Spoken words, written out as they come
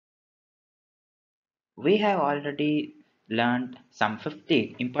We have already learned some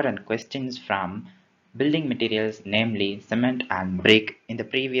 50 important questions from building materials, namely cement and brick, in the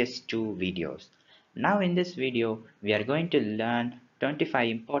previous two videos. Now in this video, we are going to learn 25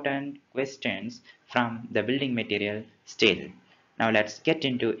 important questions from the building material steel. Now let's get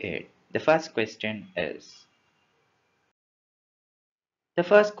into it. The first question is,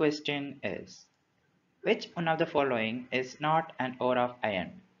 which one of the following is not an ore of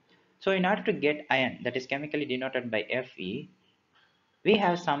iron? So in order to get iron, that is chemically denoted by Fe, we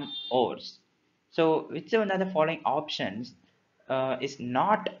have some ores. So which one of the following options is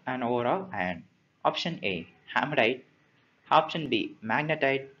not an ore of iron? Option A, hammerite. Option B,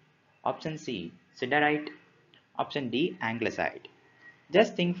 magnetite. Option C, siderite. Option D, anglesite.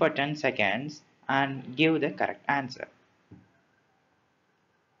 Just think for 10 seconds and give the correct answer.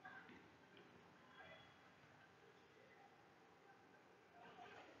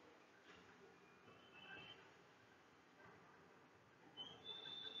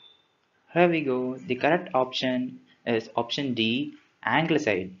 Here we go. The correct option is option D,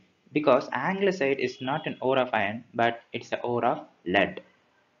 anglesite, because anglesite is not an ore of iron, but it's an ore of lead.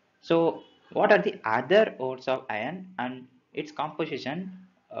 So, what are the other ores of iron and its composition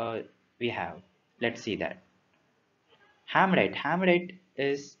we have? Let's see that. Hammerite. Hammerite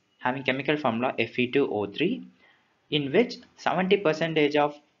is having chemical formula Fe2O3, in which 70%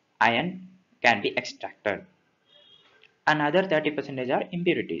 of iron can be extracted. Another 30% are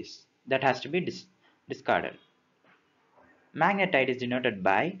impurities that has to be discarded. Magnetite is denoted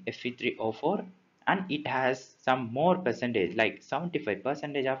by Fe3O4, and it has some more percentage like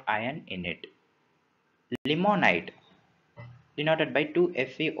 75% of iron in it. Limonite denoted by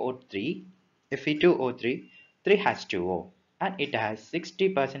 2FeO3, Fe2O3, 3H2O, and it has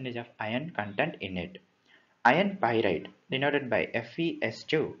 60% of iron content in it. Iron pyrite denoted by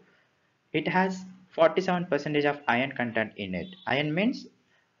FeS2, it has 47% of iron content in it. Iron means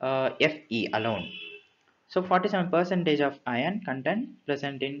Fe alone. So 47% of iron content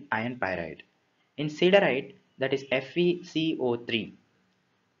present in iron pyrite. In siderite, that is FeCO3,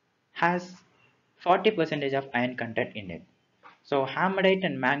 has 40% of iron content in it. So hammerite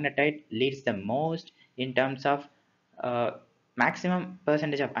and magnetite leads the most in terms of maximum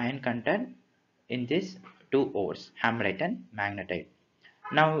percentage of iron content in these two ores, hammerite and magnetite.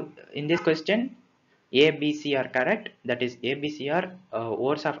 Now in this question, A, B, C are correct. That is A, B, C are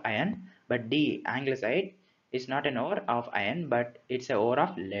ores of iron, but D, anglesite, is not an ore of iron, but it's an ore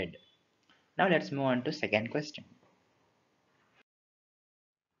of lead. Now let's move on to second question.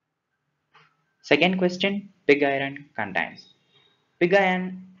 Second question, pig iron contains. Pig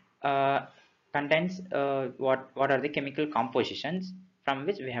iron contains what are the chemical compositions from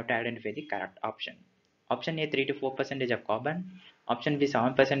which we have to identify the correct option. Option A, 3 to 4% of carbon. Option B,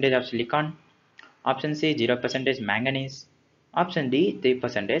 7% of silicon. Option C, 0% manganese. Option D,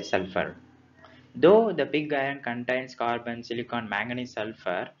 3% sulfur. Though the pig iron contains carbon, silicon, manganese,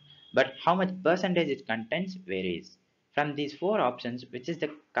 sulfur, but how much percentage it contains varies. From these four options, which is the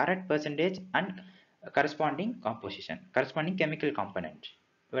correct percentage and corresponding composition, corresponding chemical component?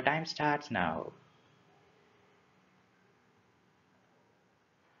 Your time starts now.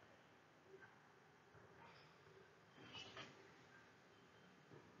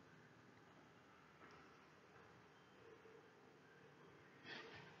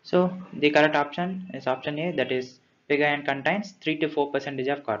 So the correct option is option A, that is pig iron contains 3 to 4%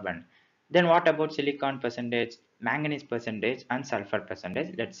 of carbon. Then what about silicon percentage, manganese percentage and sulfur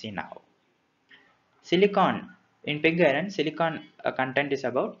percentage? Let's see now. Silicon, in pig iron, silicon content is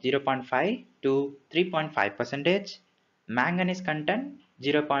about 0.5 to 3.5 percentage. Manganese content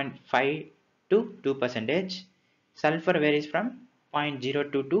 0.5 to 2 percentage. Sulfur varies from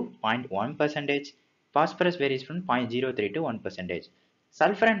 0.02 to 0.1 percentage. Phosphorus varies from 0.03 to 1 percentage.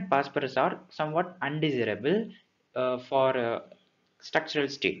 Sulfur and phosphorus are somewhat undesirable for structural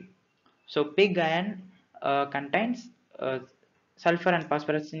steel. So pig iron contains sulfur and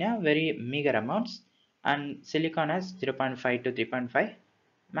phosphorus in a very meager amounts, and silicon has 0.5 to 3.5,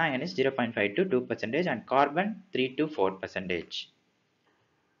 manganese 0.5 to 2 percentage, and carbon 3 to 4 percentage.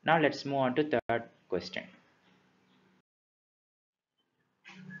 Now let's move on to third question.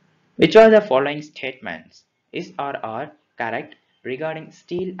 Which of the following statements is or are correct regarding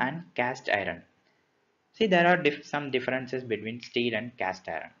steel and cast iron? See, there are some differences between steel and cast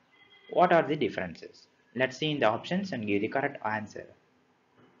iron. What are the differences? Let's see in the options and give the correct answer.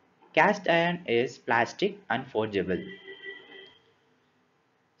 Cast iron is plastic and forgeable.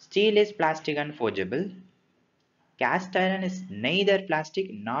 Steel is plastic and forgeable. Cast iron is neither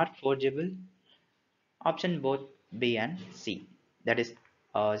plastic nor forgeable. Option both B and C. That is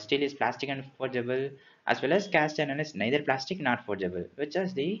steel is plastic and forgeable, as well as cast iron is neither plastic nor forgeable, which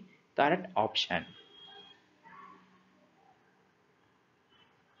is the correct option.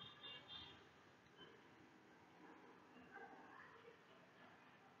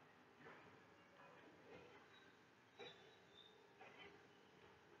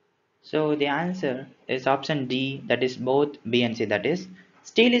 So the answer is option D, that is both B and C, that is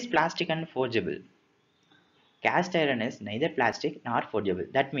steel is plastic and forgeable. Cast iron is neither plastic nor forgeable.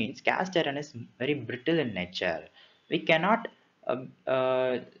 That means cast iron is very brittle in nature. We cannot uh,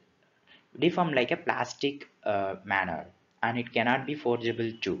 uh, deform like a plastic manner, and it cannot be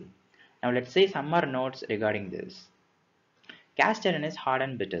forgeable too. Now let's say some more notes regarding this. Cast iron is hard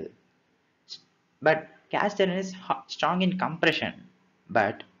and brittle, but cast iron is strong in compression,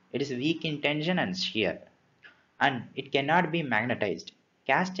 but it is weak in tension and shear, and it cannot be magnetized.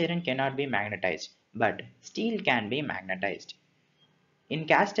 Cast iron cannot be magnetized, but steel can be magnetized. In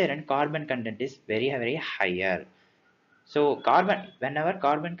cast iron, carbon content is very higher. So whenever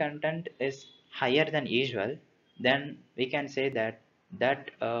carbon content is higher than usual, then we can say that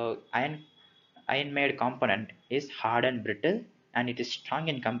iron made component is hard and brittle, and it is strong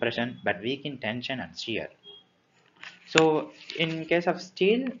in compression but weak in tension and shear. So in case of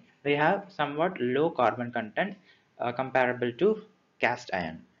steel, we have somewhat low carbon content comparable to cast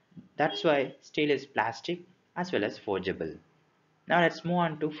iron. That's why steel is plastic as well as forgeable. Now let's move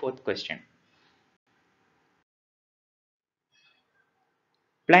on to fourth question.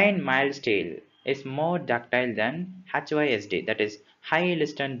 Plain mild steel is more ductile than HYSD, that is high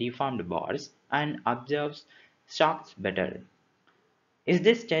yield and deformed bars, and absorbs shocks better. Is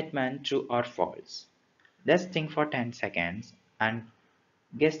this statement true or false? Let's think for 10 seconds and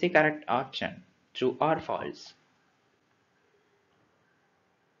guess the correct option, true or false.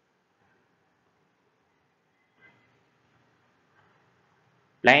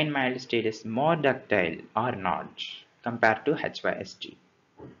 Plain mild steel is more ductile or not compared to HYSD.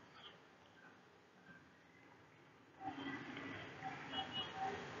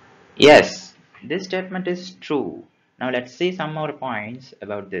 Yes, this statement is true. Now let's see some more points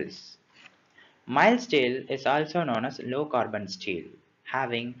about this. Mild steel is also known as low carbon steel,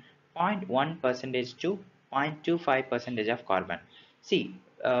 having 0.1 percentage to 0.25 percentage of carbon. See,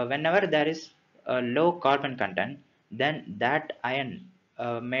 whenever there is a low carbon content, then that iron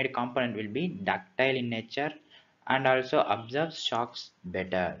made component will be ductile in nature and also absorbs shocks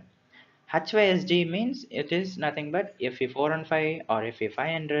better. HYSD means it is nothing but Fe415 or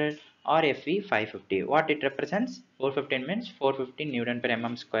Fe500 or Fe550. What it represents? 415 means 450 Newton per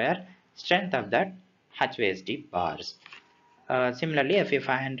mm square strength of that HYSD bars. Similarly,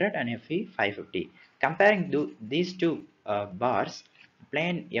 Fe500 and Fe550. Comparing these two bars,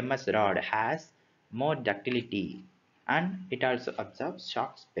 plain MS rod has more ductility and it also absorbs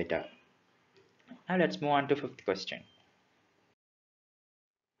shocks better. Now let's move on to fifth question.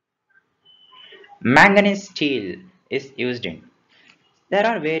 Manganese steel is used in. There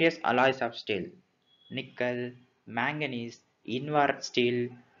are various alloys of steel: nickel, manganese, invar steel,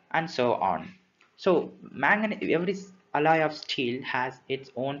 and so on. So, every alloy of steel has its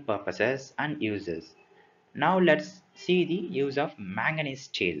own purposes and uses. Now, let's see the use of manganese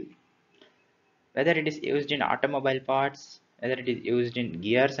steel. Whether it is used in automobile parts, whether it is used in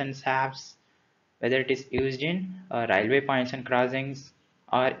gears and shafts, whether it is used in railway points and crossings,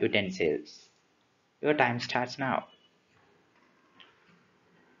 or utensils. Your time starts now.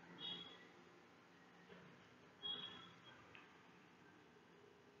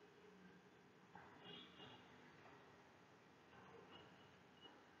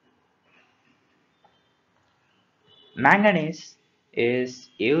 Manganese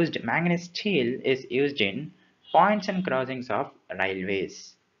steel is used in points and crossings of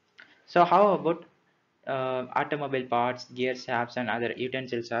railways. So how about automobile parts, gear shafts and other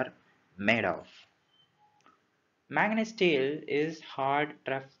utensils are made of? Manganese steel is hard,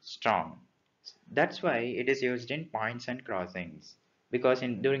 tough, strong. That's why it is used in points and crossings. Because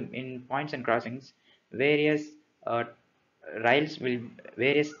in points and crossings, various uh, rails will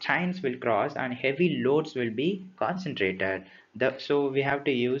various trains will cross and heavy loads will be concentrated. So we have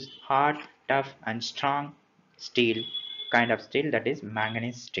to use hard, tough, and strong steel kind of steel, that is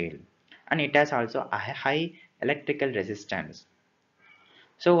manganese steel, and it has also a high electrical resistance.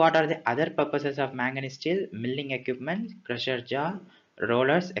 So what are the other purposes of manganese steel? Milling equipment, crusher jar,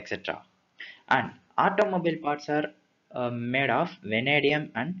 rollers, etc. And automobile parts are made of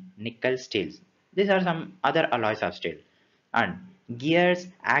vanadium and nickel steels. These are some other alloys of steel. And gears,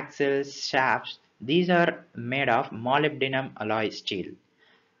 axles, shafts, these are made of molybdenum alloy steel.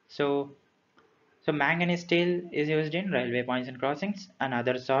 So So manganese steel is used in railway points and crossings, and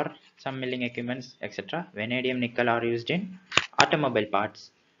others are some milling equipments, etc. Vanadium, nickel are used in automobile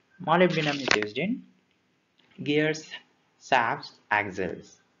parts. Molybdenum is used in gears, shafts,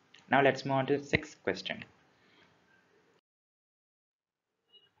 axles. Now let's move on to the sixth question.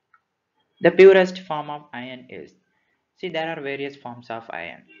 The purest form of iron is. See, there are various forms of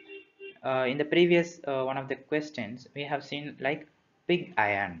iron. In the previous one of the questions, we have seen like pig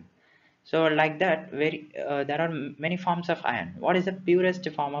iron. So like that, there are many forms of iron. What is the purest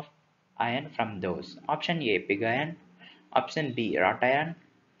form of iron from those? Option A, pig iron. Option B, wrought iron.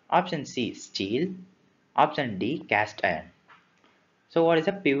 Option C, steel. Option D, cast iron. So what is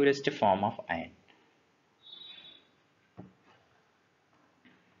the purest form of iron?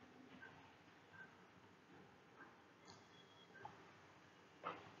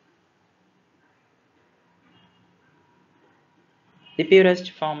 The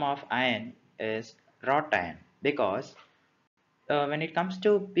purest form of iron is wrought iron because when it comes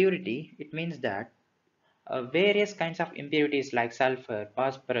to purity, it means that various kinds of impurities like sulfur,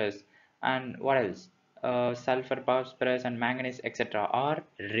 phosphorus, and what else? Sulfur, phosphorus, and manganese, etc., are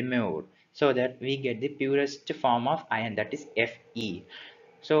removed so that we get the purest form of iron, that is Fe.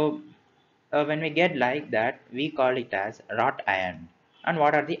 So, when we get like that, we call it as wrought iron. And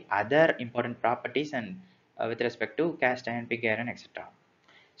what are the other important properties and with respect to cast iron, pig iron, etc.?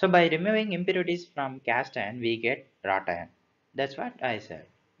 So by removing impurities from cast iron, we get wrought iron. That's what I said.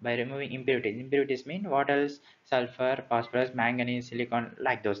 By removing impurities. Impurities mean what else? Sulfur, phosphorus, manganese, silicon,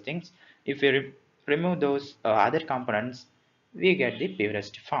 like those things. If we remove those other components, we get the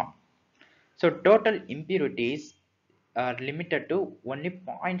purest form. So total impurities are limited to only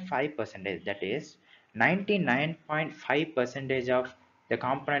 0.5 percentage. That is 99.5 percentage of the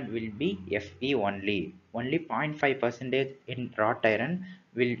component will be Fe only. Only 0.5 percentage in wrought iron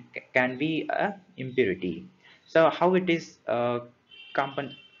will can be a impurity. So how it is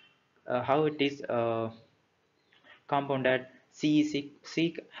compound? How it is compounded? C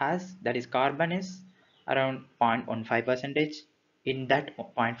has, that is carbon is around 0.15 percentage. In that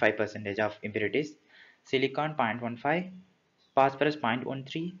 0.5 percentage of impurities, silicon 0.15, phosphorus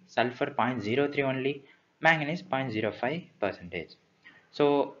 0.13, sulfur 0.03 only, manganese 0.05 percentage.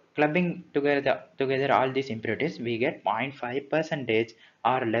 So clubbing together all these impurities, we get 0.5 percentage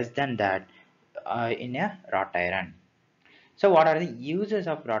or less than that in a wrought iron. So what are the uses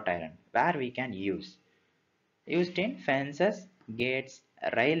of wrought iron? Where we can use? Used in fences, gates,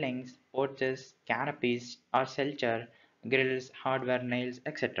 railings, porches, canopies, or shelter, grills, hardware nails,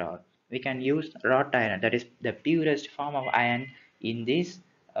 etc. We can use wrought iron, that is the purest form of iron in these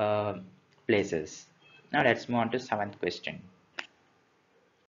uh, places. Now let's move on to seventh question.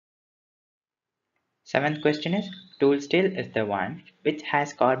 Seventh question is, tool steel is the one which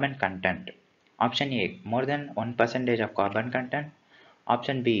has carbon content. Option A, more than 1% of carbon content.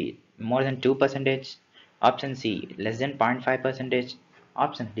 Option B, more than 2%. Option C, less than 0.5%.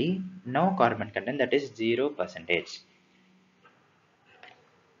 Option D, no carbon content, that is 0%.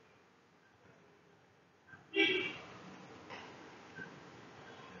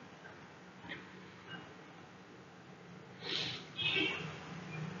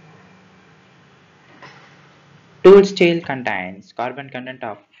 Tool steel contains carbon content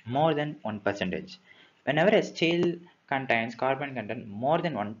of more than 1%. Whenever a steel contains carbon content more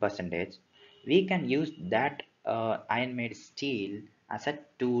than 1%, we can use that iron made steel as a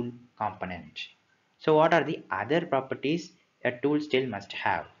tool component. So what are the other properties a tool steel must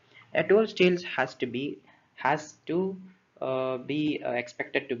have? A tool steel has to be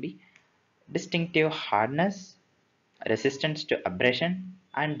expected to be distinctive hardness, resistance to abrasion,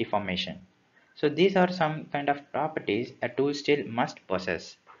 and deformation. So these are some kind of properties a tool steel must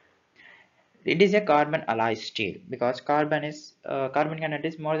possess. It is a carbon alloy steel because carbon content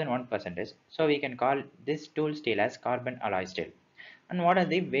is more than 1%. So we can call this tool steel as carbon alloy steel. And what are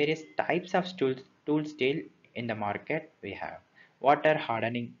the various types of tool steel in the market? We have water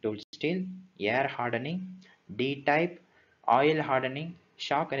hardening tool steel, air hardening, D type, oil hardening,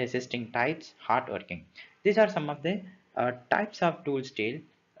 shock resisting types, hot working. These are some of the types of tool steel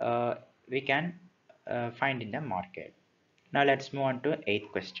uh, we can find in the market. Now let's move on to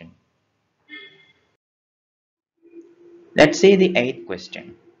eighth question. Let's see the eighth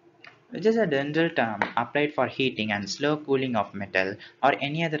question, which is a general term applied for heating and slow cooling of metal or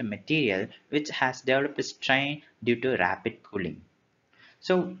any other material which has developed strain due to rapid cooling.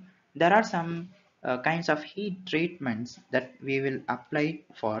 So there are some kinds of heat treatments that we will apply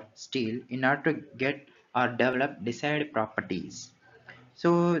for steel in order to get or develop desired properties.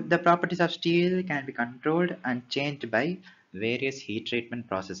 So the properties of steel can be controlled and changed by various heat treatment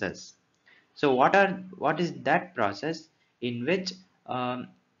processes. So what is that process in which um,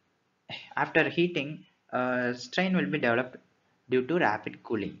 after heating, strain will be developed due to rapid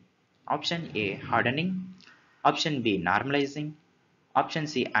cooling? Option A, hardening. Option B, normalizing. Option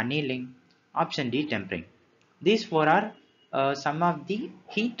C, annealing. Option D, tempering. These four are some of the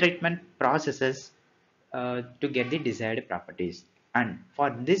heat treatment processes to get the desired properties. And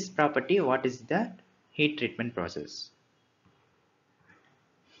for this property, what is the heat treatment process?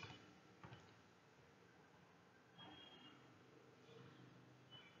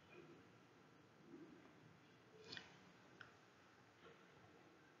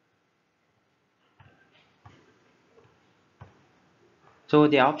 So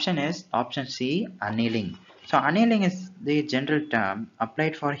the option is option C, annealing. So annealing is the general term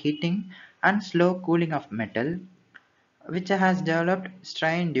applied for heating and slow cooling of metal which has developed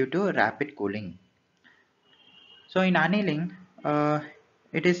strain due to rapid cooling. So in annealing,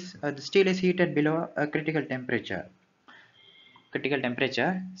 it is the steel is heated below a critical temperature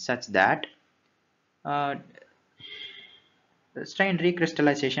such that uh, strain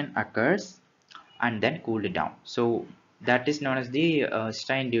recrystallization occurs and then cooled down. So that is known as the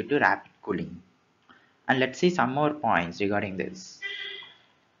strain due to rapid cooling. And let's see some more points regarding this.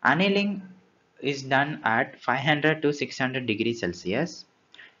 Annealing is done at 500 to 600 degrees Celsius.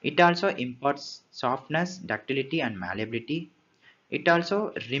 It also imparts softness, ductility, and malleability. It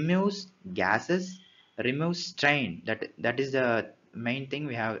also removes gases, removes strain. That is the main thing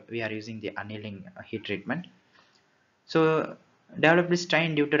we are using the annealing heat treatment. So developed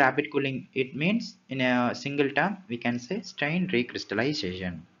strain due to rapid cooling. It means in a single term we can say strain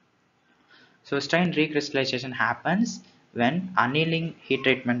recrystallization. So strain recrystallization happens when annealing heat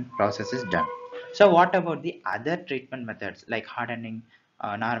treatment process is done. So what about the other treatment methods like hardening,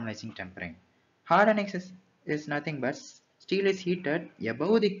 normalizing, tempering? Hardening is nothing but steel is heated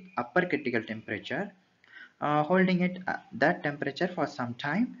above the upper critical temperature, holding it at that temperature for some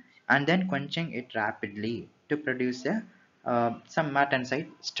time and then quenching it rapidly to produce a some martensite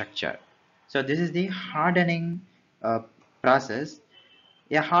structure. So this is the hardening process.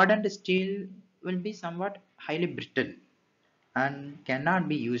 A hardened steel will be somewhat highly brittle and cannot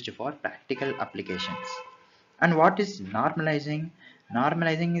be used for practical applications. And what is normalizing? In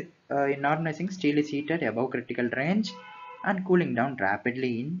normalizing, steel is heated above critical range and cooling down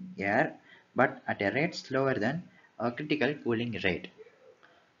rapidly in air, but at a rate slower than a critical cooling rate.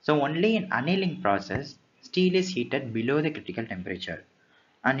 So only in annealing process, steel is heated below the critical temperature,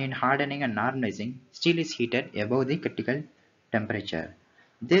 and in hardening and normalizing, steel is heated above the critical temperature.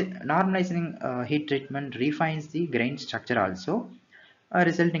 The normalizing heat treatment refines the grain structure also,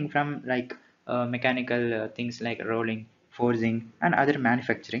 resulting from like mechanical things like rolling, forging, and other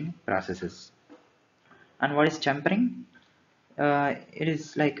manufacturing processes. And what is tempering? It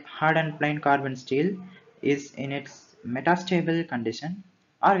is like hardened plain carbon steel is in its metastable condition,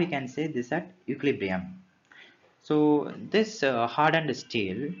 or we can say this at equilibrium. So this hardened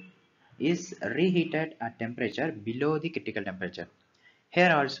steel is reheated at temperature below the critical temperature.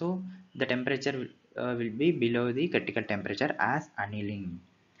 Here also the temperature will be below the critical temperature as annealing.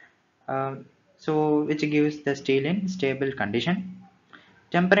 So which gives the steel in stable condition.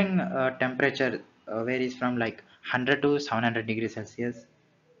 Tempering temperature varies from like 100 to 700 degrees Celsius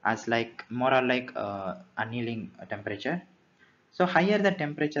as like more or like annealing temperature. So higher the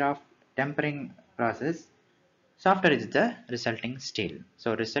temperature of tempering process, softer is the resulting steel.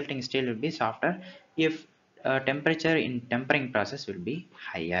 So resulting steel will be softer if temperature in tempering process will be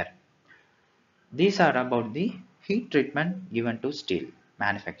higher. These are about the heat treatment given to steel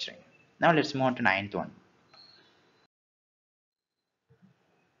manufacturing. Now let's move on to ninth one.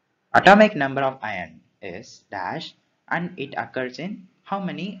 Atomic number of iron is dash and it occurs in how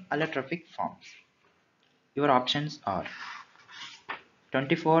many allotropic forms? Your options are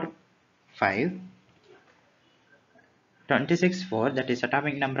 24 5, 26 4, that is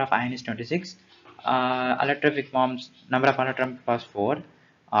atomic number of iron is 26, allotropic forms number of allotropic forms 4,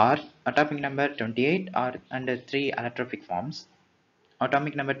 or atomic number 28 or under 3 allotropic forms,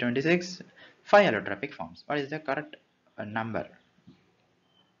 atomic number 26 5 allotropic forms. What is the correct number?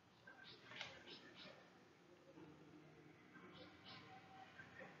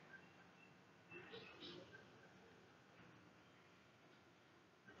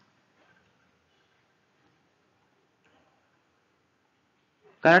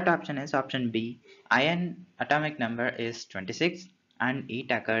 Correct option is option B. Iron atomic number is 26 and it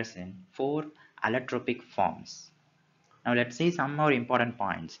occurs in 4 allotropic forms. Now let's see some more important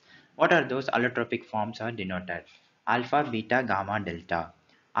points. What are those allotropic forms are denoted? Alpha, beta, gamma, delta.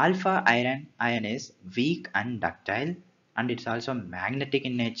 Alpha iron is weak and ductile. and it's also magnetic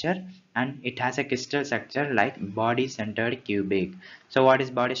in nature, and it has a crystal structure like body centered cubic. So what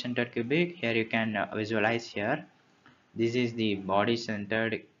is body centered cubic? Here you can visualize here. This is the body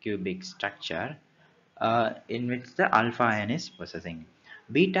centered cubic structure in which the alpha ion is possessing.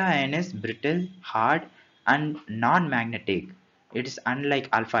 Beta ion is brittle, hard, and non-magnetic. It is unlike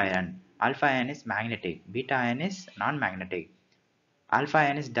alpha ion. Alpha ion is magnetic. Beta ion is non-magnetic. Alpha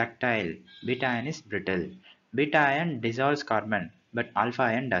ion is ductile. Beta ion is brittle. Beta ion dissolves carbon, but alpha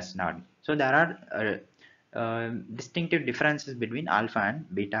ion does not. So there are distinctive differences between alpha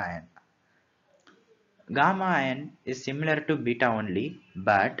and beta ion. Gamma ion is similar to beta only,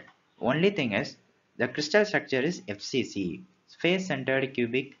 but only thing is the crystal structure is FCC, face-centered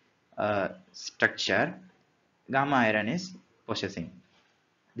cubic structure. Gamma iron is possessing.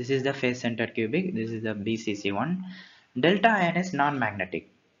 This is the face-centered cubic. This is the BCC one. Delta ion is non-magnetic.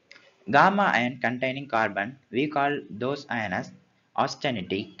 Gamma ion containing carbon, we call those ions as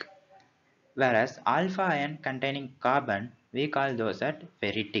austenitic, whereas alpha ion containing carbon, we call those as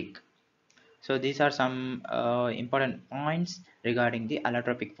ferritic. So these are some important points regarding the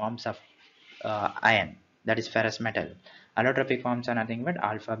allotropic forms of ion, that is ferrous metal. Allotropic forms are nothing but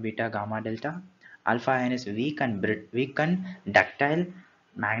alpha, beta, gamma, delta. Alpha ion is weak and ductile,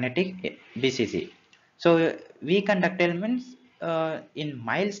 magnetic, BCC. So weak and ductile means in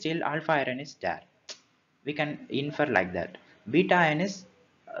mild steel alpha iron is there. We can infer like that. Beta ion is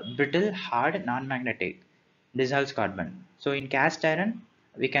brittle, hard, non-magnetic, dissolves carbon. So in cast iron,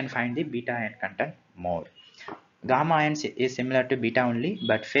 we can find the beta ion content more. Gamma ion is similar to beta only,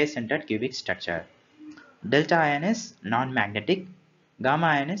 but face-centered cubic structure. Delta ion is non-magnetic. Gamma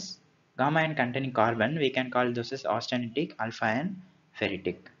ion containing carbon. We can call those as austenitic, alpha ion,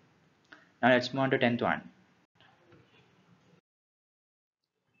 ferritic. Now let's move on to 10th one.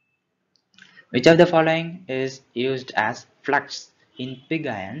 Which of the following is used as flux in pig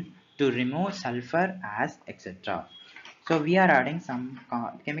iron to remove sulfur as etc. So we are adding some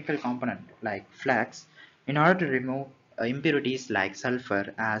chemical component like flux in order to remove impurities like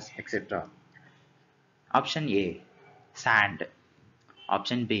sulfur as etc. Option A, sand.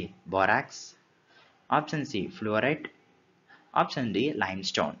 Option B, borax. Option C, fluorite. Option D,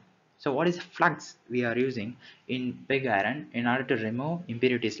 limestone. So what is flux we are using in pig iron in order to remove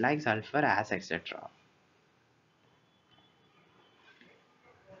impurities like sulfur as etc.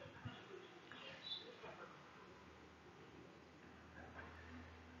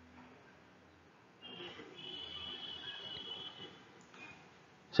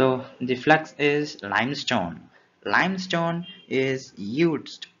 So the flux is limestone. Limestone is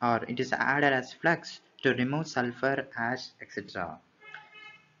used or it is added as flux to remove sulfur, ash, etc.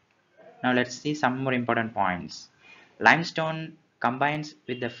 Now let's see some more important points. Limestone combines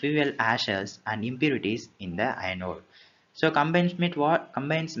with the fuel ashes and impurities in the iron ore. So combines means what?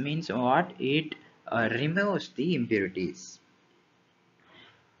 Combines means what? It removes the impurities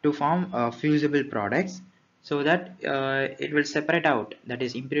to form fusible products, so that it will separate out, that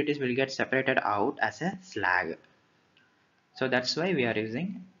is impurities will get separated out as a slag. So that's why we are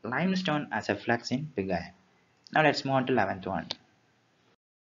using limestone as a flux in pig iron. Now let's move on to 11th one.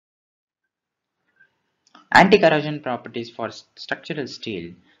 Anti-corrosion properties for structural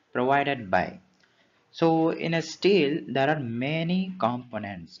steel provided by. So in a steel there are many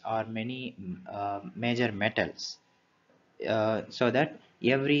components or many major metals, so that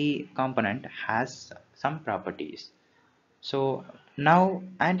every component has some properties. So now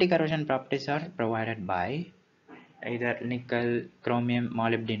anti-corrosion properties are provided by either nickel, chromium,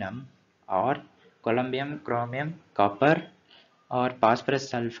 molybdenum, or columbium, chromium, copper, or phosphorus,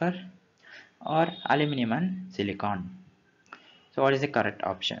 sulfur, or aluminum and silicon. So what is the correct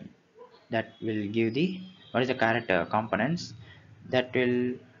option? That will give the, what is the correct components that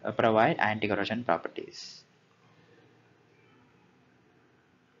will provide anti-corrosion properties?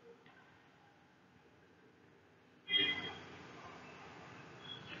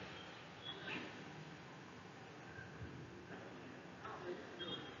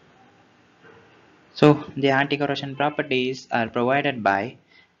 So the anti-corrosion properties are provided by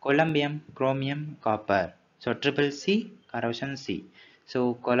columbium, chromium, copper. So triple C, corrosion C.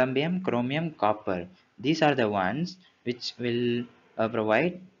 So columbium, chromium, copper. These are the ones which will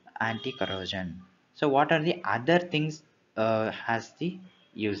provide anti-corrosion. So what are the other things has the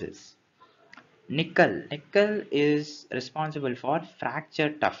uses? Nickel. Nickel is responsible for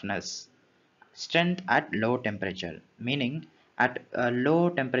fracture toughness, strength at low temperature, meaning at a low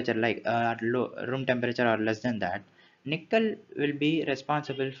temperature like at low room temperature or less than that, nickel will be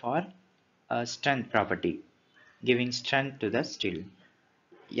responsible for strength property, giving strength to the steel.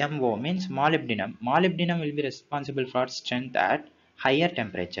 MO means molybdenum. Molybdenum will be responsible for strength at higher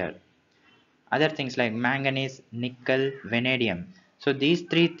temperature. Other things like manganese, nickel, vanadium. So these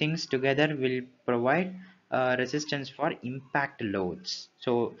three things together will provide resistance for impact loads.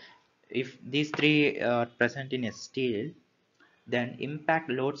 So if these three are present in a steel, then impact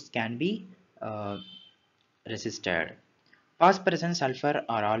loads can be resisted. Phosphorus and sulfur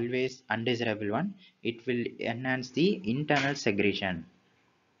are always undesirable one. It will enhance the internal segregation.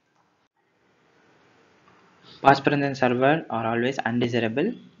 Phosphorus and sulfur are always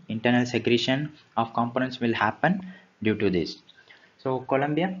undesirable. Internal segregation of components will happen due to this. So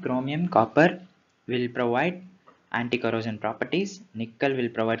columbium, chromium, copper will provide anti-corrosion properties. Nickel will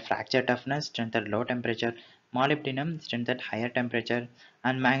provide fracture toughness, strength at low temperature. Molybdenum, strength at higher temperature.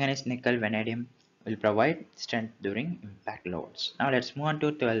 And manganese, nickel, vanadium will provide strength during impact loads. Now let's move on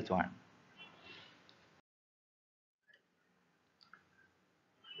to 12th one.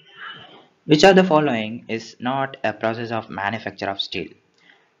 Which of the following is not a process of manufacture of steel?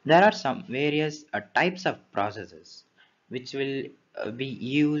 There are some various types of processes which will be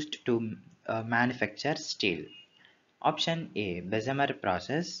used to manufacture steel. Option A, Bessemer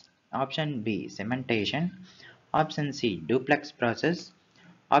process. Option B, cementation. Option C, duplex process.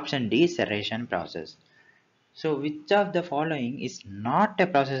 Option D, serration process. So which of the following is not a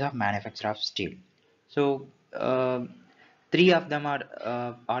process of manufacture of steel? So three of them are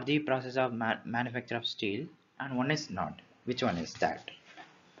the process of manufacture of steel, and one is not. Which one is that?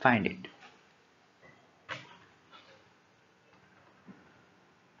 Find it.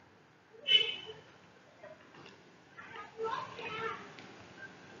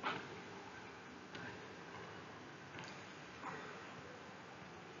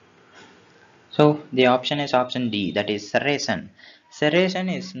 So the option is option D, that is serration.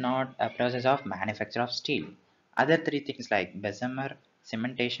 Serration is not a process of manufacture of steel. Other three things like Bessemer,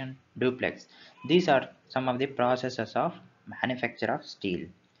 cementation, duplex, these are some of the processes of manufacture of steel.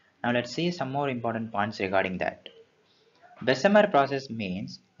 Now let's see some more important points regarding that. Bessemer process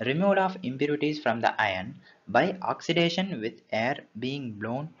means removal of impurities from the iron by oxidation with air being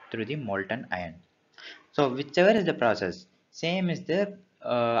blown through the molten iron. So whichever is the process, same is the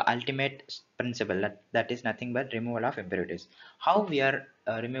ultimate principle, that is nothing but removal of impurities. How we are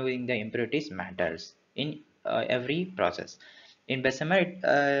removing the impurities matters in every process. In Bessemer,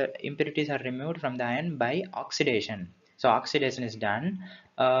 impurities are removed from the iron by oxidation. So oxidation is done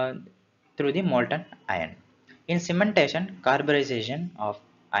through the molten iron. In cementation, carburization of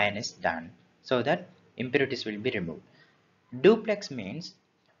iron is done so that impurities will be removed. Duplex means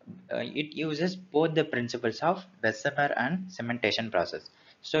it uses both the principles of Bessemer and cementation process.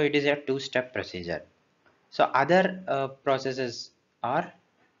 So it is a two-step procedure. So other processes are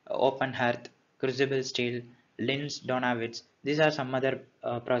open hearth, crucible steel, Linz, Donawitz. These are some other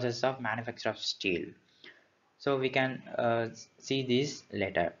processes of manufacture of steel. So we can see these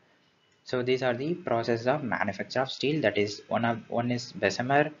later. So these are the processes of manufacture of steel. That is one is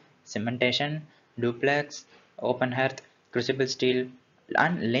Bessemer, cementation, duplex, open hearth, crucible steel,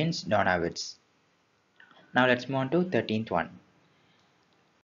 and Linz Donawitz. Now let's move on to 13th one.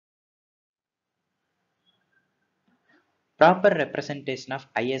 Proper representation of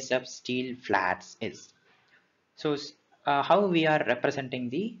ISF steel flats is. So how we are representing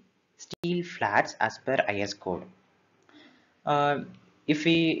the steel flats as per IS code. Uh, if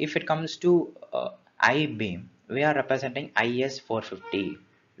it comes to I beam, we are representing IS 450.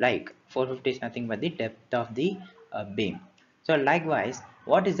 Like 450 is nothing but the depth of the beam. So likewise,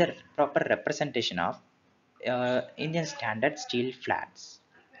 what is the proper representation of Indian standard steel flats?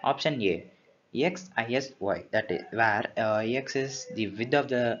 Option A, XISY, that is where X is the width of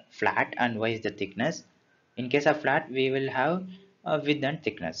the flat and Y is the thickness. In case of flat, we will have width and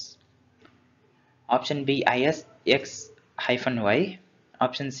thickness. Option B, IS X hyphen Y.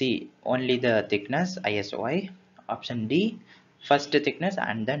 Option C, only the thickness ISY. Option D, first thickness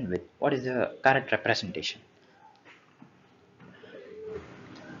and then width. What is the correct representation?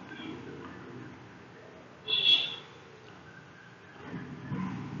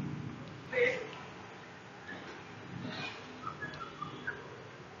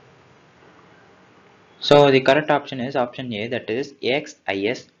 So the correct option is option A, that is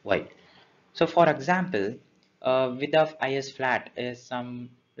XISY. So for example, width of IS flat is some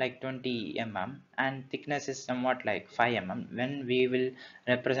like 20 mm and thickness is somewhat like 5 mm, when we will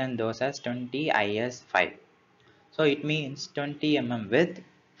represent those as 20 IS 5. So it means 20 mm width,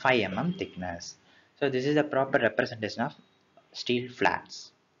 5 mm thickness. So this is the proper representation of steel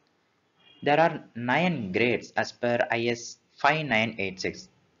flats. There are 9 grades as per IS 5986.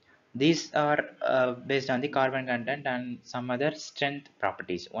 These are based on the carbon content and some other strength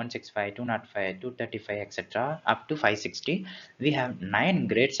properties 165, 205, 235, etc. up to 560. We have 9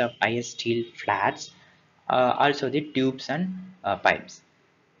 grades of IS steel flats, also the tubes and pipes.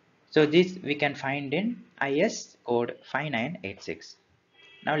 So this we can find in IS code 5986.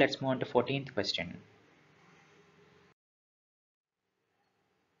 Now let's move on to 14th question.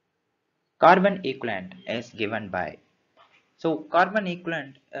 Carbon equivalent is given by. So carbon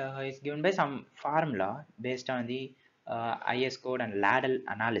equivalent is given by some formula based on the IS code and ladle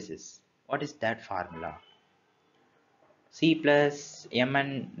analysis. What is that formula? C plus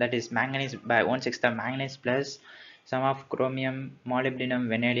Mn, that is manganese by 1/6 of manganese plus sum of chromium, molybdenum,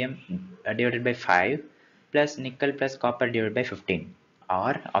 vanadium divided by 5 plus nickel plus copper divided by 15,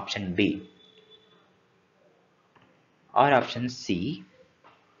 or option B, or option C,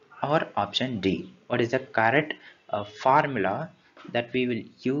 or option D. What is the correct formula that we will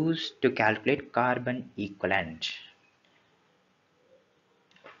use to calculate carbon equivalent?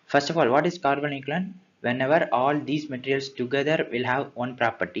 First of all, what is carbon equivalent? Whenever all these materials together will have one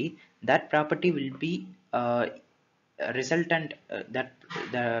property, that property will be resultant, that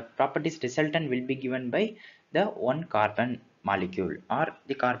the properties resultant will be given by the one carbon molecule or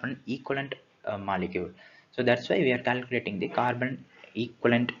the carbon equivalent molecule. So that's why we are calculating the carbon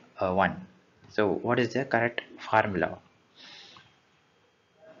equivalent one. So what is the correct formula?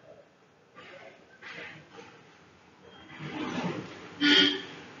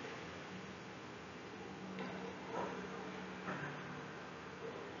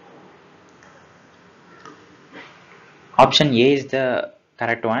 Option A is the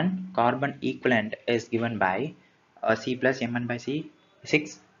correct one. Carbon equivalent is given by C plus Mn by C,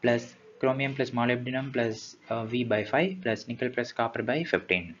 6 plus chromium plus molybdenum plus V by 5 plus nickel plus copper by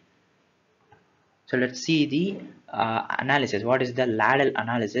 15. So let's see the analysis. What is the ladle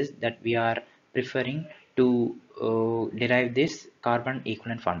analysis that we are preferring to derive this carbon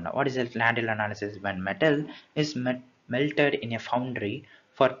equivalent formula? What is the ladle analysis? When metal is melted in a foundry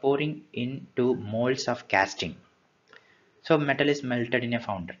for pouring into molds of casting. So metal is melted in a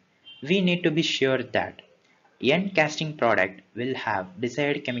foundry. We need to be sure that end casting product will have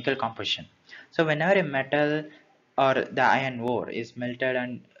desired chemical composition. So whenever a metal or the iron ore is melted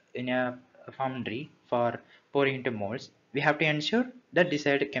and in a foundry for pouring into molds, we have to ensure the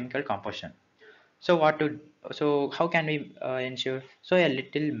desired chemical composition. So how can we ensure? So a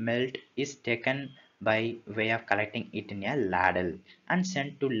little melt is taken by way of collecting it in a ladle and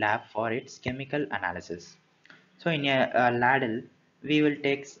sent to lab for its chemical analysis. So in a ladle, we will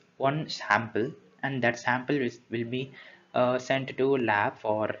take one sample, and that sample will be sent to lab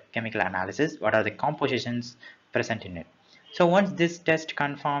for chemical analysis. What are the compositions present in it? So once this test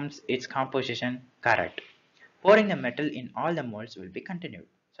confirms its composition correct, pouring the metal in all the molds will be continued.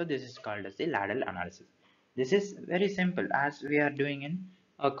 So this is called as the ladle analysis. This is very simple as we are doing in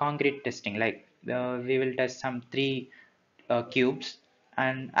a concrete testing. Like we will test some three cubes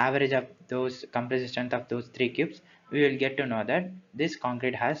and average of those compressive strength of those three cubes, we will get to know that this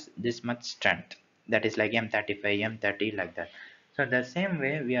concrete has this much strength, that is like M35, M30, like that. So the same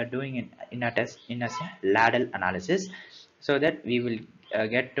way we are doing in a test in a ladle analysis, so that we will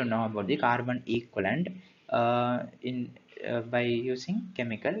get to know about the carbon equivalent in by using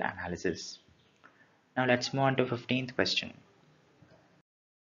chemical analysis. Now let's move on to 15th question.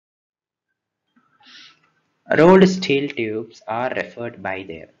 Rolled steel tubes are referred by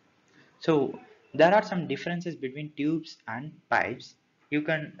their. So there are some differences between tubes and pipes. You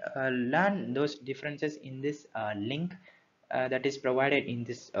can learn those differences in this link that is provided in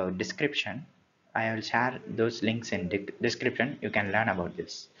this description. I will share those links in the description. You can learn about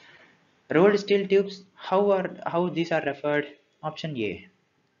this. Rolled steel tubes, how these are referred? Option A,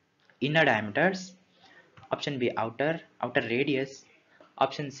 inner diameters. Option B, outer radius.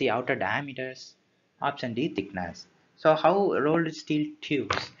 Option C, outer diameters. Option D, thickness. So how rolled steel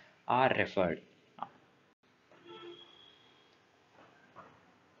tubes are referred?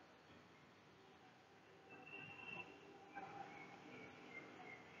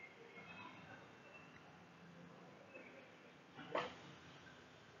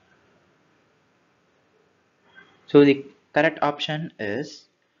 So the correct option is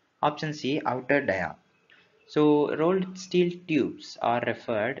option C, outer dia. So rolled steel tubes are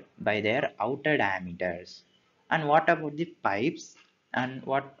referred by their outer diameters. And what about the pipes? And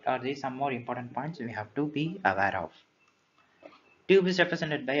what are the some more important points we have to be aware of? Tube is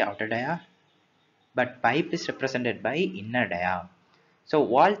represented by outer dia, but pipe is represented by inner dia. So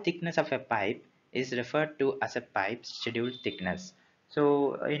wall thickness of a pipe is referred to as a pipe schedule thickness.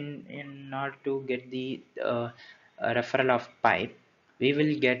 So in order to get the referral of pipe, we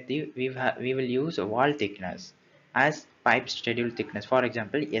will get we will use wall thickness as pipe schedule thickness. For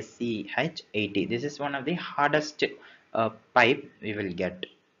example, SCH80. This is one of the hardest pipe we will get.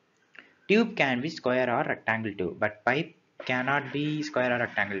 Tube can be square or rectangle too, but pipe cannot be square or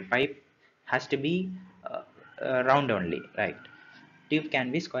rectangle. Pipe has to be round only, right? Tube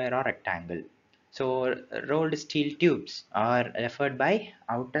can be square or rectangle. So rolled steel tubes are referred by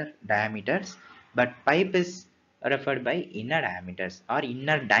outer diameters, but pipe is referred by inner diameters or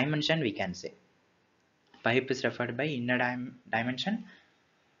inner dimension, we can say. Pipe is referred by inner dimension.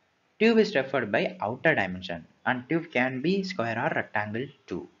 Tube is referred by outer dimension, and tube can be square or rectangle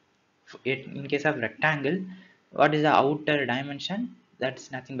too. In case of rectangle, what is the outer dimension? That's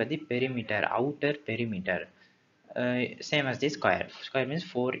nothing but the perimeter, outer perimeter. Same as the square. Square means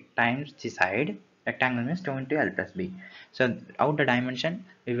 4 times the side. Rectangle means 2 into L plus B. So outer dimension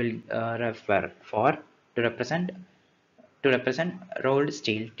we will refer for to represent rolled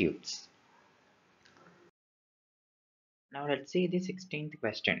steel tubes. Now let's see the 16th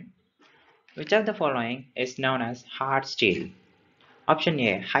question. Which of the following is known as hard steel? Option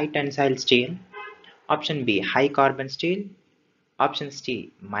A, high tensile steel. Option B, high carbon steel. Option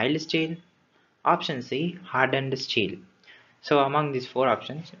C, mild steel. Option C, hardened steel. So among these four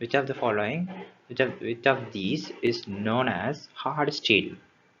options, which of the following, which of these is known as hard steel?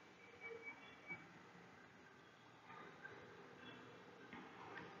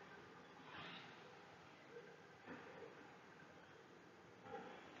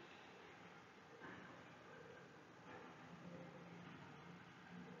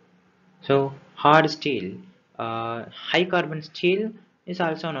 So hard steel, high carbon steel is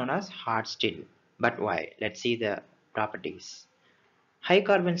also known as hard steel. But why? Let's see the properties. High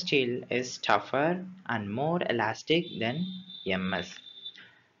carbon steel is tougher and more elastic than MS.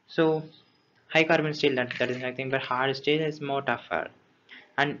 So high carbon steel, that is nothing but hard steel is more tougher,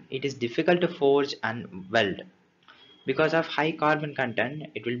 and it is difficult to forge and weld. Because of high carbon content,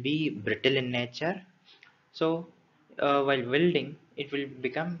 it will be brittle in nature. So while welding, it will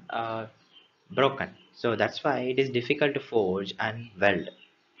become broken. So that's why it is difficult to forge and weld.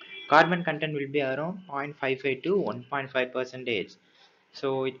 Carbon content will be around 0.55 to 1.5 percentage.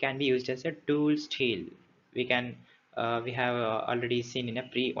 So it can be used as a tool steel. We have already seen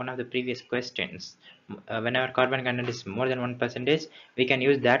in one of the previous questions. Whenever carbon content is more than 1%, we can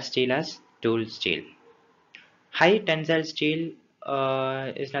use that steel as tool steel. High tensile steel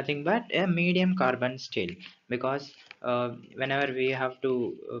is nothing but a medium carbon steel, because whenever we have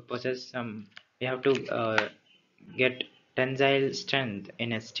to we have to get tensile strength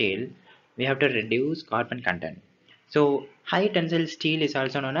in a steel, we have to reduce carbon content. So high tensile steel is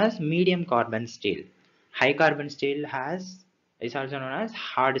also known as medium carbon steel. High carbon steel is also known as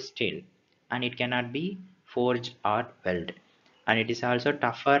hard steel, and it cannot be forged or welded, and it is also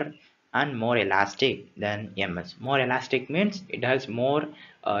tougher and more elastic than MS. More elastic means it has more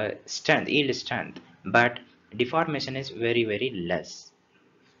yield strength, but deformation is very less.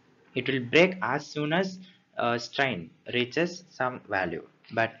 It will break as soon as strain reaches some value,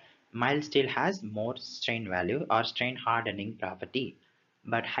 but mild steel has more strain value or strain hardening property.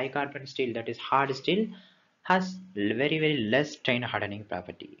 But high carbon steel, that is hard steel, has very less strain hardening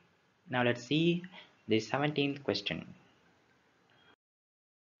property. Now let's see the 17th question.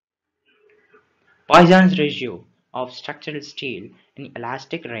 Poisson's ratio of structural steel in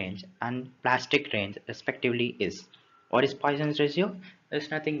elastic range and plastic range respectively is. What is Poisson's ratio? It's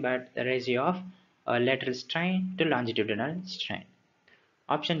nothing but the ratio of lateral strain to longitudinal strain.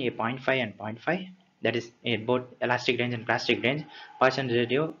 Option A, zero point 0.5 and zero point 0.5, that is in both elastic range and plastic range. Poisson's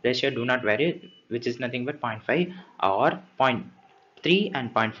ratio do not vary, which is nothing but 0.5, or zero point 0.3 and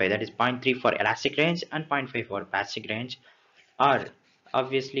zero point 0.5, that is 0.3 for elastic range and 0.5 for plastic range. Or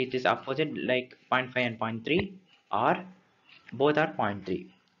obviously it is opposite, like 0.5 and zero point 0.3, or both are 0.3,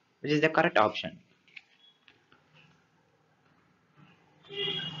 which is the correct option.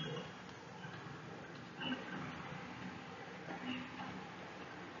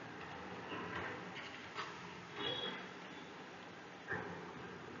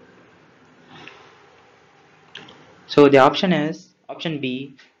 So the option is option B,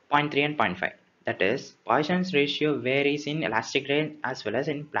 zero point 0.3 and zero point 0.5. That is, Poisson's ratio varies in elastic range as well as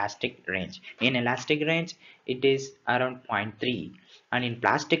in plastic range. In elastic range, it is around 0.3, and in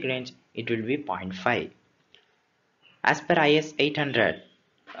plastic range, it will be 0.5. As per IS 800,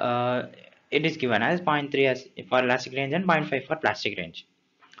 it is given as 0.3 as for elastic range and 0.5 for plastic range.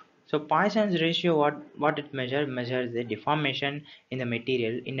 So Poisson's ratio, what it measures the deformation in the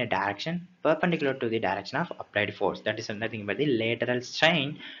material in a direction perpendicular to the direction of applied force. That is nothing but the lateral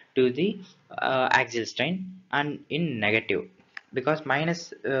strain to the axial strain, and in negative. because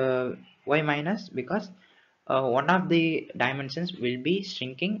minus, why minus? Because one of the dimensions will be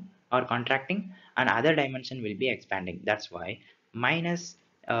shrinking or contracting and other dimension will be expanding. That's why minus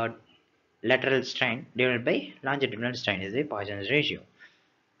lateral strain divided by longitudinal strain is the Poisson's ratio,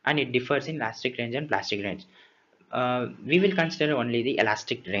 and it differs in elastic range and plastic range. We will consider only the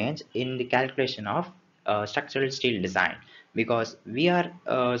elastic range in the calculation of structural steel design, because we are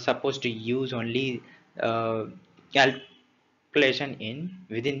supposed to use only uh, calculation in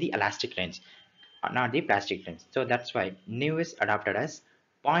within the elastic range, not the plastic range. So that's why nu is adopted as zero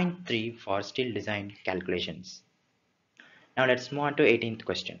point 0.3 for steel design calculations. Now let's move on to 18th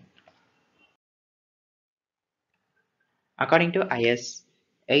question. According to IS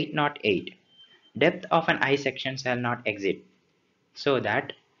 808, depth of an I section shall not exceed, so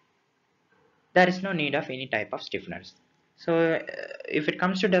that there is no need of any type of stiffeners. So if it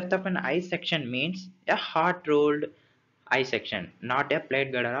comes to depth of an I section, means a hard rolled I section, not a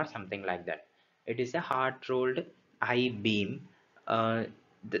plate girder or something like that. It is a hard rolled I beam, uh,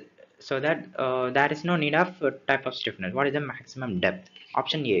 th so that there is no need of type of stiffener. What is the maximum depth?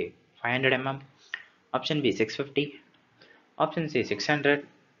 Option A 500 mm, option B 650, option C 600,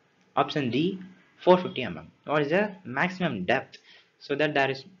 option D 450 mm. What is the maximum depth? So that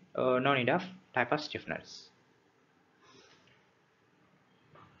there is no need of type of stiffeners.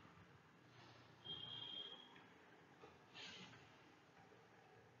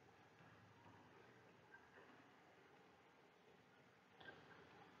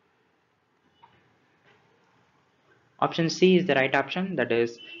 Option C is the right option. That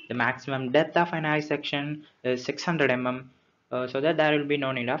is, the maximum depth of an I section is 600 mm, so that there will be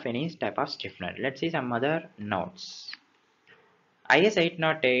no need of any type of stiffener. Let's see some other notes. IS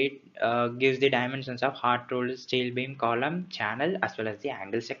 808 gives the dimensions of hard rolled steel beam column, channel as well as the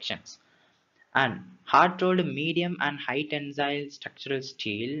angle sections. And hard rolled medium and high tensile structural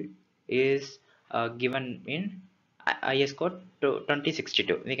steel is given in IS code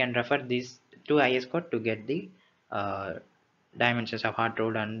 2062. We can refer these two IS code to get the uh, dimensions of hard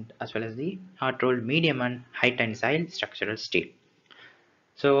rolled and as well as the hard rolled medium and high tensile structural steel.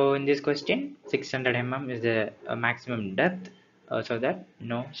 So in this question, 600 mm is the maximum depth, so that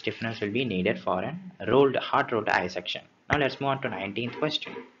no stiffness will be needed for a hard rolled I section. Now let's move on to 19th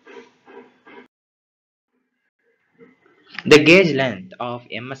question. The gauge length of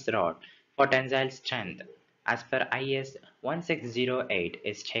MS rod for tensile strength as per IS 1608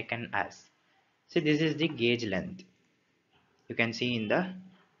 is taken as. So this is the gauge length. You can see in the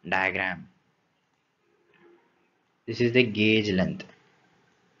diagram. This is the gauge length.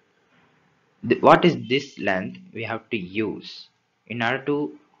 What is this length we have to use in order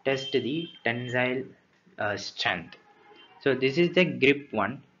to test the tensile strength? So this is the grip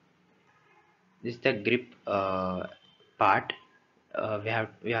one. This is the grip part.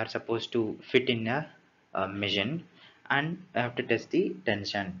 We are supposed to fit in a machine, and we have to test the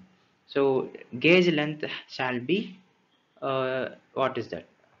tension. So gauge length shall be what is that?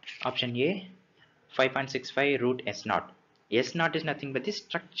 Option A 5.65 root S naught. S naught is nothing but the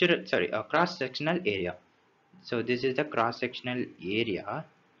structural, sorry, cross sectional area. So this is the cross sectional area.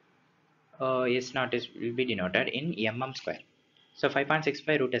 S naught is will be denoted in mm square. So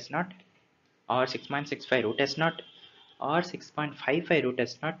 5.65 root S naught, or 6.65 root S naught, or 6.55 root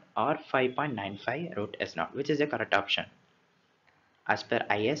S naught, or 5.95 root S naught, which is the correct option as per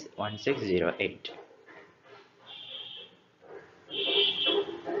IS 1608.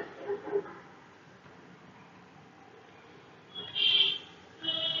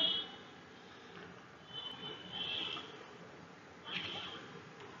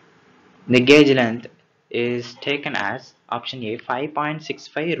 The gauge length is taken as option A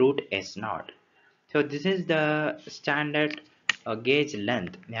 5.65 root S naught. So this is the standard gauge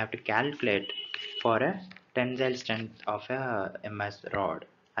length we have to calculate for a tensile strength of a MS rod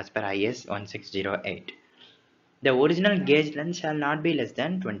as per IS 1608. The original gauge length shall not be less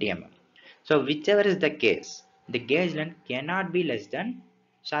than 20 mm. So whichever is the case, the gauge length shall not be less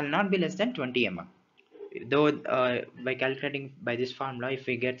than 20 mm. Though by calculating by this formula, if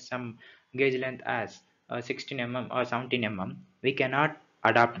we get some gauge length as 16 mm or 17 mm, we cannot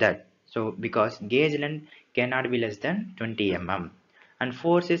adopt that. So because gauge length cannot be less than 20 mm, and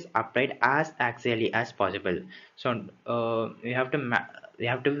force is applied as axially as possible. So we have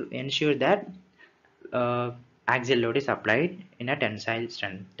to ensure that uh, axial load is applied in a tensile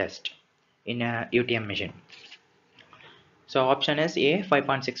strength test in a UTM machine. So option is A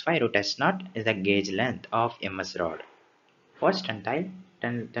 5.65 root S naught is the gauge length of MS rod for tensile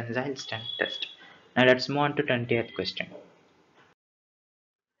strength test. Now let's move on to 20th question.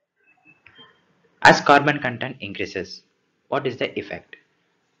 As carbon content increases, what is the effect?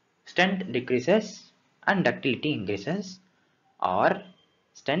 Strength decreases and ductility increases, or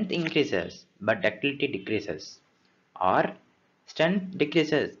strength increases but ductility decreases, or strength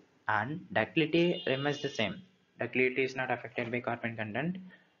decreases and ductility remains the same. Ductility is not affected by carbon content,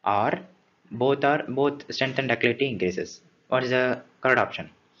 or both strength and ductility increases. What is the correct option?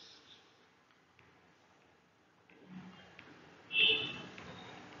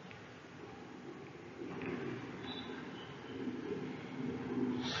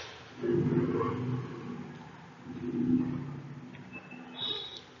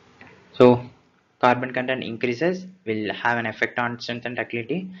 So carbon content increases will have an effect on strength and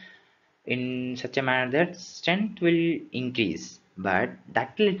ductility in such a manner that strength will increase but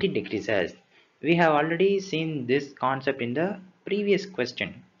ductility decreases. We have already seen this concept in the previous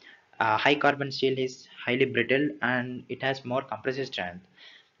question. High carbon steel is highly brittle and it has more compressive strength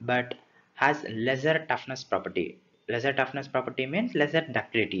but has lesser toughness property. Lesser toughness property means lesser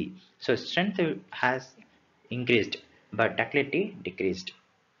ductility. So strength has increased but ductility decreased.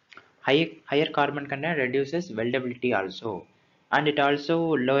 Higher carbon content reduces weldability also, and it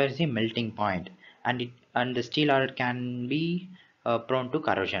also lowers the melting point, and the steel can be prone to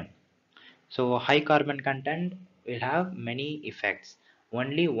corrosion. So high carbon content will have many effects.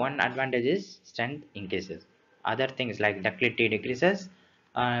 Only one advantage is strength increases. Other things like ductility decreases,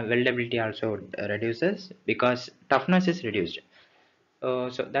 weldability also reduces because toughness is reduced.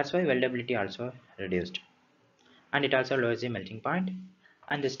 So that's why weldability also reduced, and it also lowers the melting point,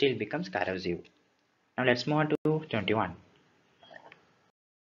 and the steel becomes corrosive. Now let's move on to 21.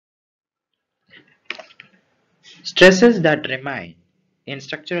 Stresses that remain in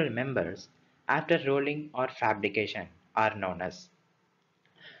structural members after rolling or fabrication are known as.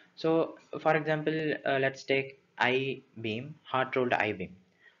 So, for example, let's take I-beam, hot rolled I-beam.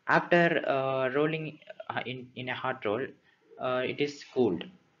 After rolling in a hot roll, it is cooled.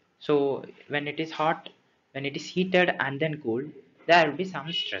 So, when it is heated and then cooled, there will be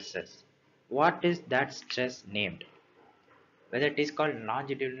some stresses. What is that stress named? Whether it is called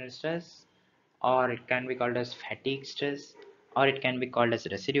longitudinal stress, or it can be called as fatigue stress, or it can be called as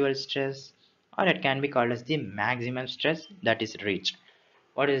residual stress, or it can be called as the maximum stress that is reached.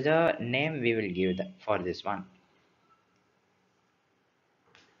 What is the name we will give for this one?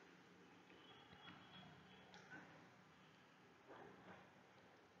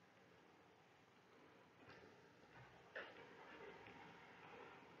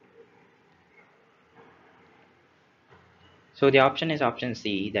 So the option is option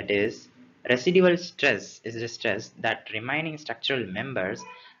C, that is residual stress is the stress that remaining structural members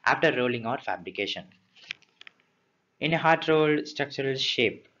after rolling or fabrication. In a hot rolled structural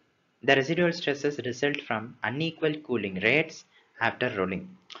shape, the residual stresses result from unequal cooling rates after rolling.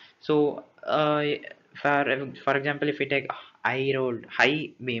 So, for example, if we take hot rolled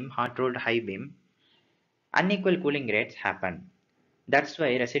high beam, unequal cooling rates happen. That's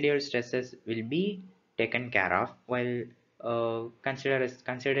why residual stresses will be taken care of while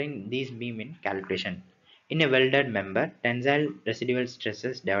considering these beam in calculation. In a welded member, tensile residual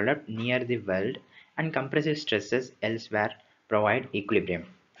stresses develop near the weld and compressive stresses elsewhere provide equilibrium.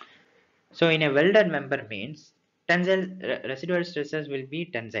 So in a welded member means tensile residual stresses will be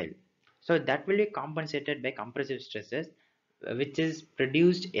tensile. So that will be compensated by compressive stresses which is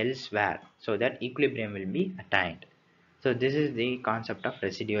produced elsewhere so that equilibrium will be attained. So this is the concept of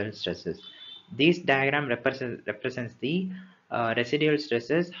residual stresses. This diagram represents the residual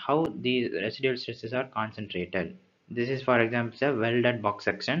stresses, how the residual stresses are concentrated. This is for example a welded box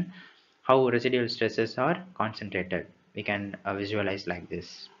section, how residual stresses are concentrated. We can visualize like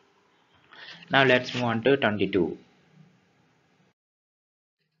this. Now let's move on to 22.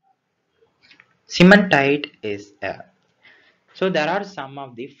 Cementite is air. So there are some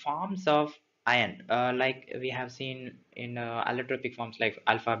of the forms of iron, like we have seen in allotropic forms like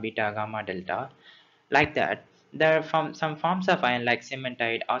alpha, beta, gamma, delta. Like that, there are some forms of iron like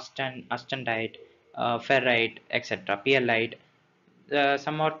cementite, austenite, ferrite, etc., pearlite.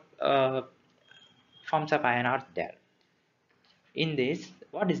 Some more forms of iron are there. In this,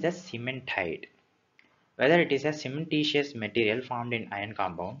 what is the cementite? Whether it is a cementitious material formed in iron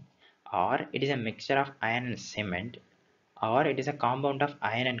compound, or it is a mixture of iron and cement, or it is a compound of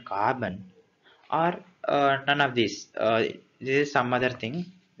iron and carbon, or none of these. This is some other thing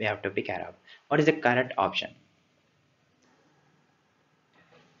we have to be care of. What is the correct option?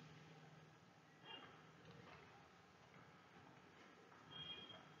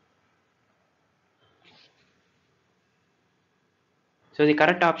 So the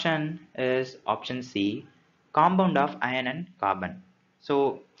correct option is option C, compound of iron and carbon.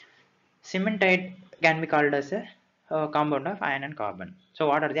 So cementite can be called as a compound of iron and carbon. So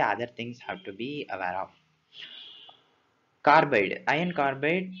what are the other things have to be aware of? Carbide. Iron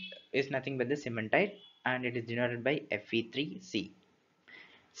carbide is nothing but the cementite and it is denoted by Fe3C.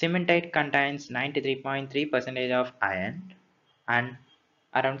 Cementite contains 93.3% of iron and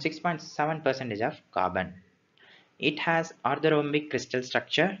around 6.7% of carbon. It has orthorhombic crystal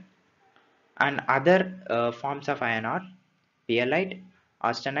structure, and other forms of iron are pearlite,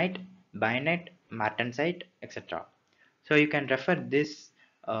 austenite, bainite, martensite, etc. So you can refer this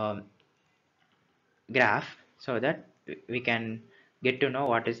um graph so that we can get to know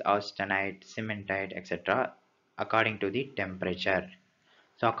what is austenite, cementite, etc. according to the temperature.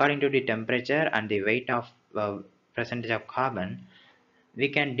 So according to the temperature and the weight of percentage of carbon, we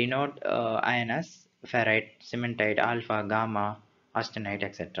can denote iron as ferrite, cementite, alpha, gamma, austenite,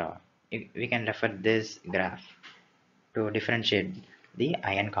 etc. We can refer this graph to differentiate the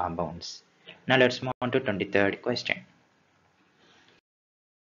iron compounds. Now let's move on to 23rd question.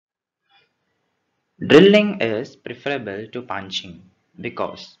 Drilling is preferable to punching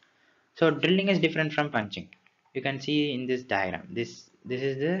because, so drilling is different from punching. You can see in this diagram, this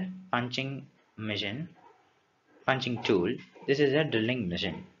is the punching tool. This is a drilling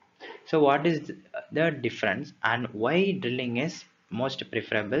machine. So what is the difference and why drilling is most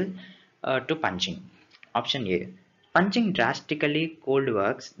preferable to punching? Option A. Punching drastically cold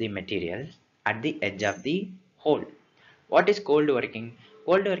works the material at the edge of the hole. What is cold working?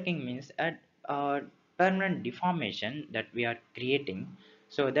 Cold working means a permanent deformation that we are creating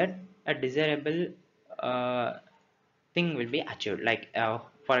so that a desirable uh, thing will be achieved, like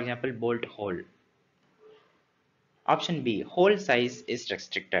for example bolt hole. Option B. Hole size is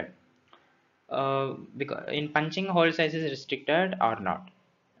restricted. Because in punching, hole size is restricted or not.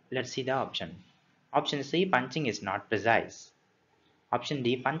 Let's see the option. Option C. Punching is not precise. Option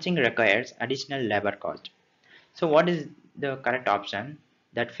D. Punching requires additional labor cost. So what is the correct option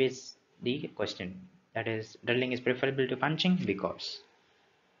that fits the question? That is, drilling is preferable to punching because.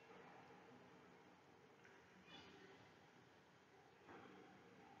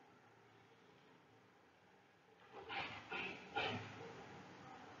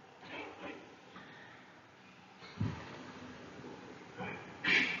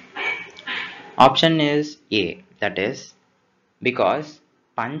 Option is A. That is, because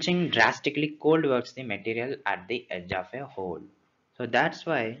punching drastically cold works the material at the edge of a hole. So that's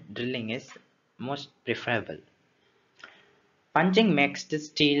why drilling is most preferable. Punching makes the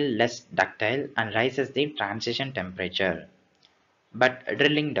steel less ductile and raises the transition temperature, but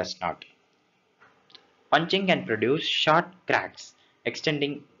drilling does not. Punching can produce short cracks,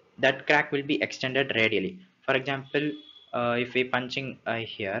 extending that crack will be extended radially. For example, if we punching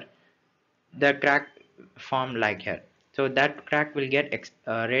here, the crack form like here. So that crack will get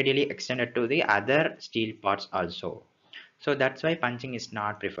radially extended to the other steel parts also. So that's why punching is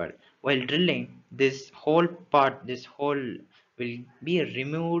not preferred. While drilling, this whole part, this hole will be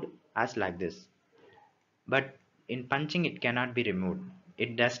removed as like this. But in punching, it cannot be removed.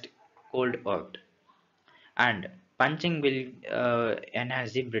 It just cold worked. And punching will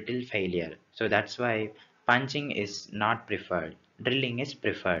enhance the brittle failure. So that's why punching is not preferred. Drilling is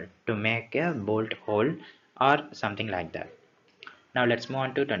preferred to make a bolt hole or something like that. Now let's move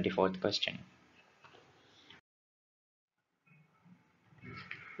on to 24th question.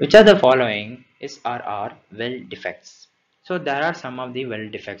 Which are the following is or are weld defects? So there are some of the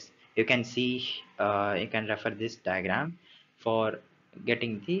weld defects. You can see, you can refer this diagram for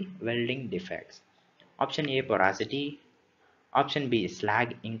getting the welding defects. Option A, porosity. Option B,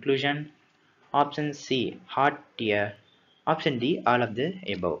 slag inclusion. Option C, hard tear. Option D, all of the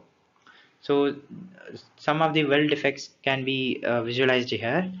above. So some of the weld defects can be visualized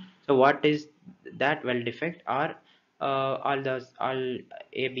here. So what is that weld defect? Or all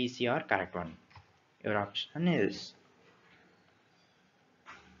A, B, C are correct one. Your option is.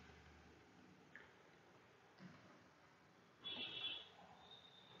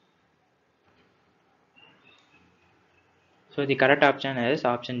 So the correct option is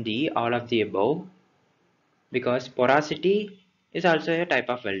option D, all of the above, because porosity is also a type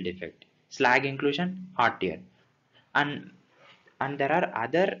of weld defect. Slag inclusion, hard tear, and there are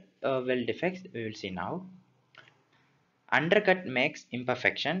other weld defects we will see now. Undercut makes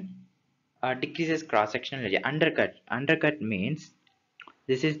imperfection, decreases cross-sectional area. Undercut means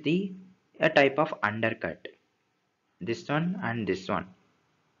this is the a type of undercut. This one and this one.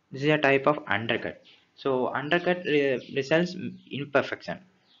 This is a type of undercut. So undercut results imperfection.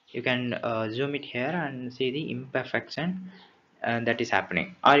 You can zoom it here and see the imperfection that is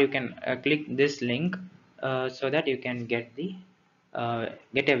happening, or you can click this link so that you can get the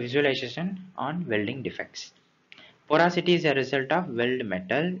get a visualization on welding defects. Porosity is a result of weld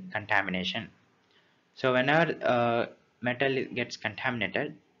metal contamination. So whenever metal gets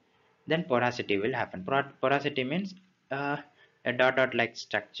contaminated, then porosity will happen. Porosity means a dot like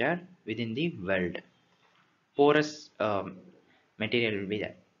structure within the weld. Porous material will be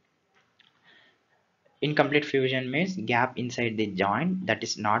there. Incomplete fusion means gap inside the joint that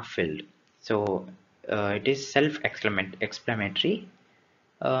is not filled. So it is self-explanatory.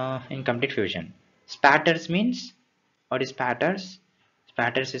 Incomplete fusion. Spatters means, what is spatters?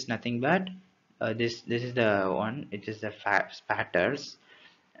 Spatters is nothing but this is the one. It is the spatters.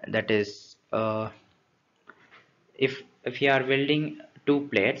 That is if you are welding two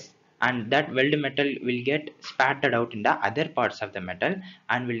plates, and that weld metal will get spattered out in the other parts of the metal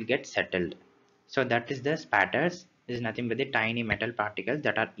and will get settled. So that is the spatters. This is nothing but the tiny metal particles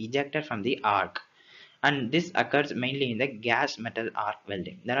that are ejected from the arc, and this occurs mainly in the gas metal arc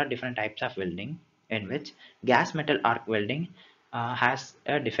welding. There are different types of welding in which gas metal arc welding has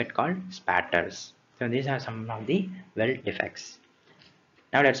a defect called spatters. So these are some of the weld defects.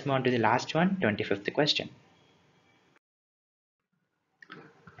 Now let's move on to the last one, 25th question.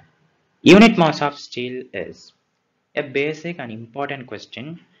 Unit mass of steel is a basic and important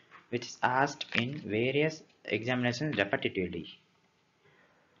question which is asked in various examinations repetitively.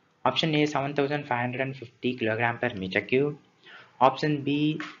 Option A 7550 kg per meter cube. Option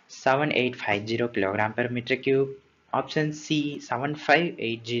B 7850 kg per meter cube. Option C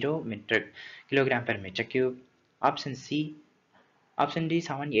 7580 kg per meter cube. Option D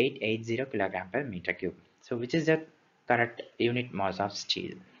 7880 kg per meter cube. So which is the correct unit mass of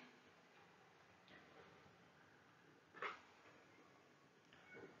steel?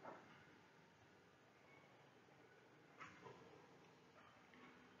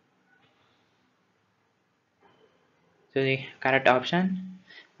 So the correct option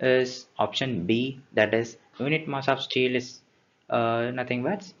is option B, that is unit mass of steel is nothing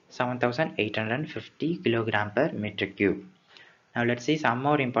but 7850 kilogram per meter cube. Now let's see some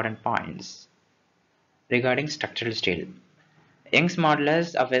more important points regarding structural steel. Young's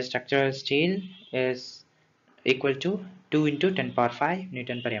modulus of a structural steel is equal to 2 into 10 power 5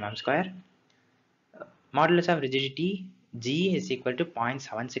 Newton per mm square. Modulus of rigidity G is equal to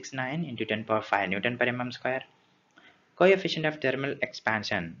 0.769 into 10 power 5 Newton per mm square. Coefficient of thermal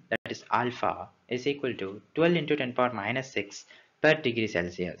expansion, that is alpha, is equal to 12 into 10 power minus 6 per degree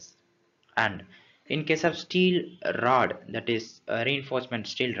Celsius. And in case of steel rod, that is a reinforcement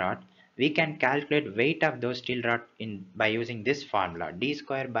steel rod, we can calculate weight of those steel rod by using this formula, d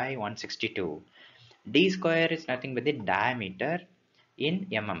square by 162. D square is nothing but the diameter in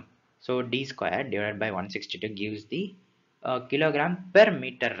mm. So d square divided by 162 gives the kilogram per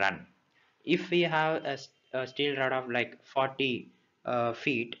meter run. If we have a steel rod of like 40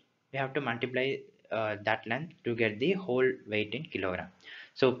 feet, we have to multiply that length to get the whole weight in kilogram.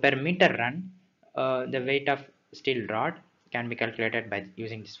 So per meter run, the weight of steel rod can be calculated by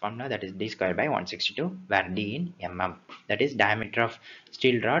using this formula, that is d square by 162, where d in mm, that is diameter of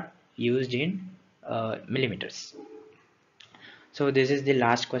steel rod used in millimeters. So this is the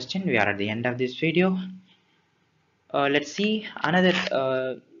last question. We are at the end of this video. Let's see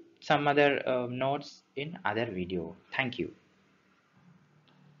another some other notes in other video. Thank you.